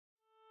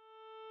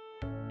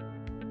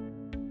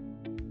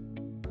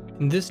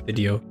In this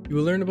video, you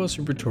will learn about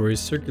Super Tory's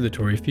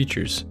circulatory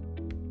features.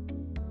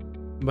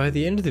 By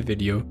the end of the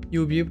video, you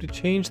will be able to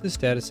change the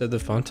status of the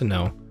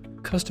fontanelle,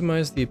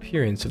 customize the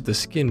appearance of the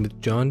skin with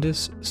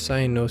jaundice,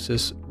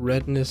 cyanosis,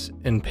 redness,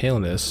 and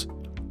paleness,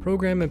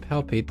 program and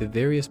palpate the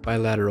various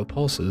bilateral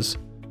pulses,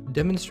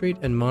 demonstrate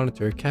and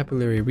monitor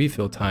capillary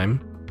refill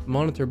time,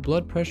 monitor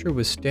blood pressure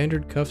with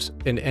standard cuffs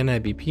and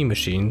NIBP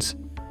machines,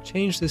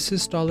 change the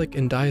systolic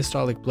and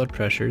diastolic blood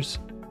pressures,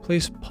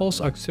 place pulse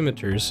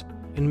oximeters,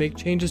 and make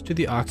changes to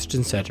the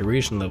oxygen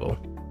saturation level.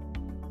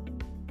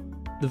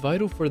 The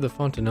vital for the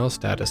fontanelle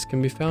status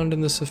can be found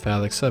in the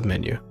cephalic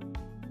submenu.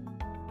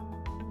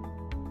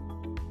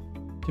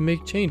 To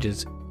make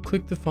changes,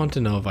 click the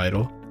fontanelle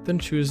vital, then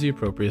choose the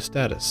appropriate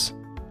status.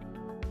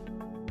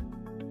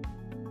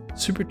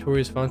 Super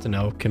Tory's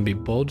fontanelle can be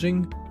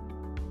bulging,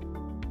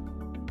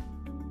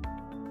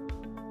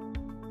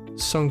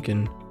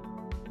 sunken,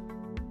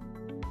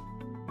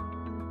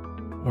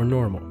 or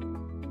normal.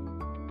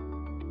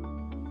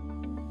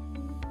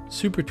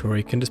 Super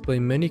Tory can display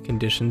many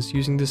conditions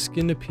using the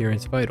skin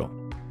appearance vital.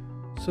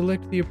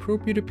 Select the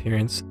appropriate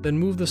appearance, then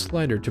move the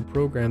slider to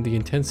program the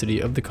intensity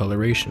of the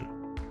coloration.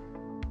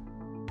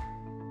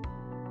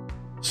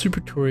 Super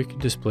Tory can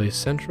display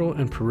central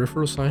and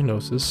peripheral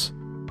cyanosis,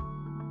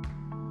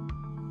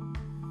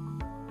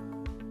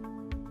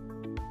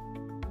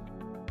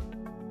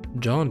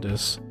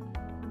 jaundice,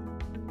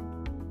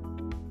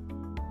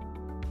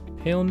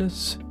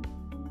 paleness,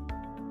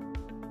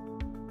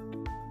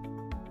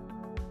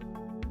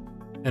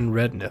 and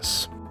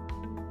redness.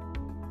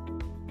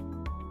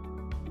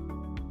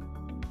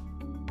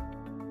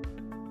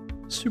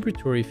 Super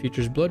Tory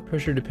features blood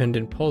pressure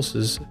dependent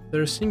pulses that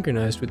are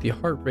synchronized with the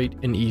heart rate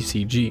and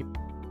ECG.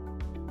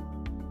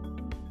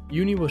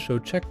 Uni will show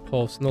check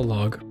pulse in the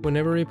log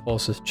whenever a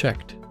pulse is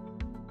checked.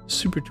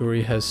 Super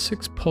Tory has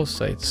 6 pulse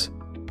sites: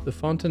 the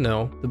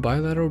fontanelle, the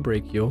bilateral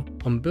brachial,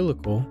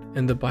 umbilical,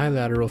 and the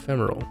bilateral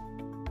femoral.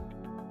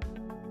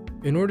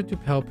 In order to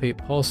palpate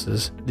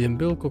pulses, the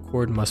umbilical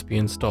cord must be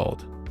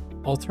installed.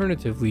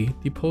 Alternatively,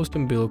 the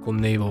post-umbilical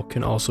navel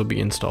can also be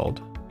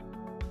installed.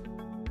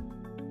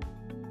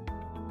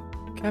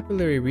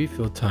 Capillary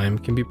refill time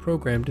can be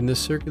programmed in the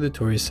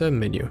circulatory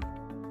submenu.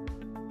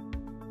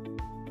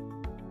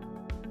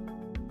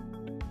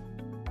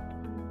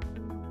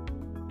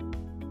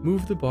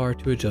 Move the bar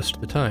to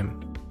adjust the time.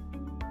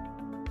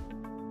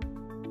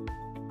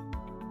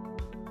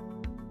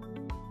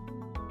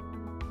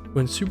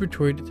 When Super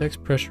Tory detects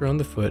pressure on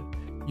the foot,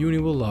 Uni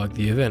will log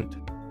the event.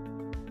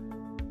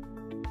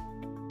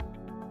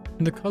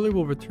 The color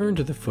will return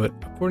to the foot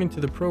according to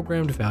the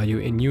programmed value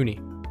in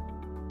Uni.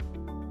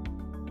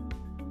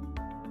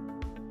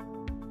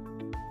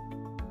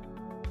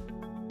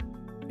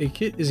 A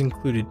kit is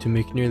included to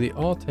make nearly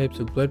all types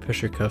of blood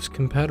pressure cuffs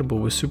compatible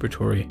with Super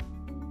Tory.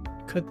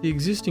 Cut the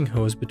existing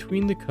hose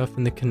between the cuff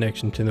and the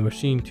connection to the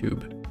machine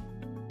tube.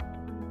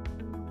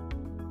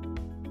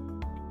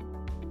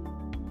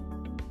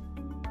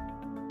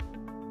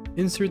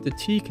 Insert the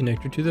T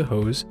connector to the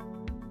hose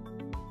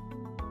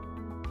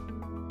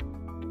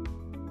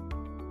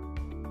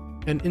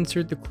and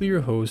insert the clear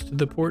hose to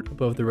the port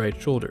above the right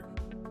shoulder.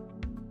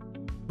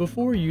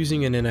 Before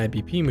using an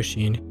NIBP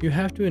machine, you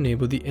have to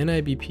enable the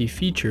NIBP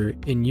feature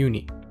in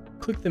Uni.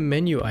 Click the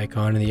menu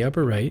icon in the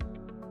upper right,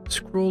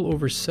 scroll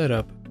over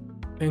Setup,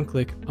 and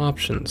click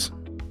Options.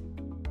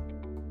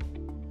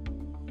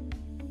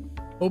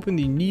 Open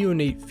the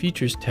Neonate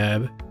Features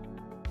tab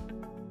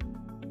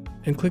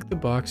and click the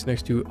box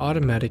next to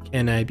Automatic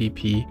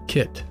NIBP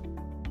Kit.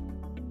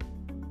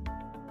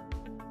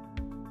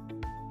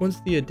 Once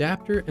the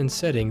adapter and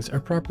settings are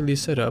properly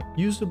set up,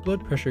 use the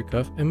blood pressure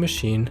cuff and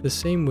machine the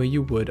same way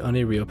you would on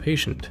a real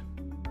patient.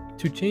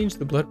 To change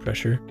the blood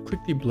pressure,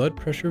 click the blood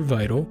pressure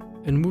vital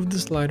and move the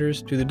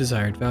sliders to the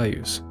desired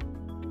values.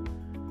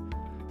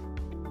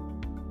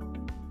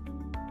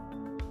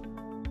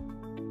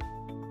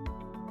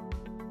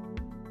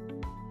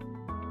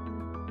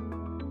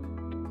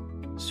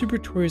 Super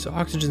Tory's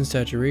oxygen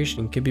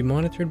saturation can be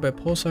monitored by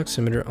pulse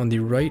oximeter on the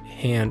right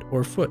hand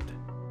or foot.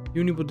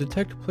 Uni will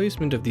detect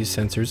placement of these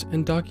sensors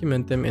and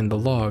document them in the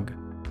log.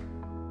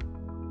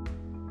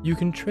 You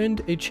can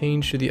trend a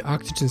change to the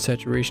oxygen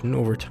saturation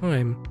over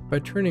time by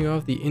turning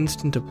off the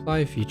Instant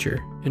Apply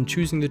feature and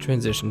choosing the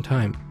transition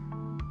time.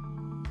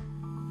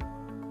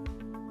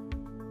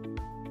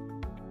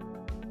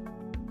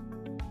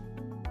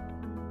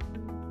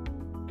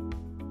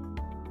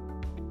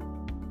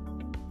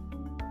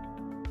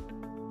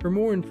 For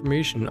more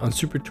information on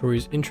Super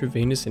Tory's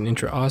intravenous and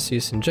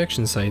intraosseous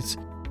injection sites,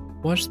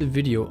 watch the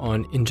video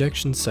on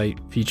injection site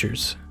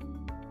features.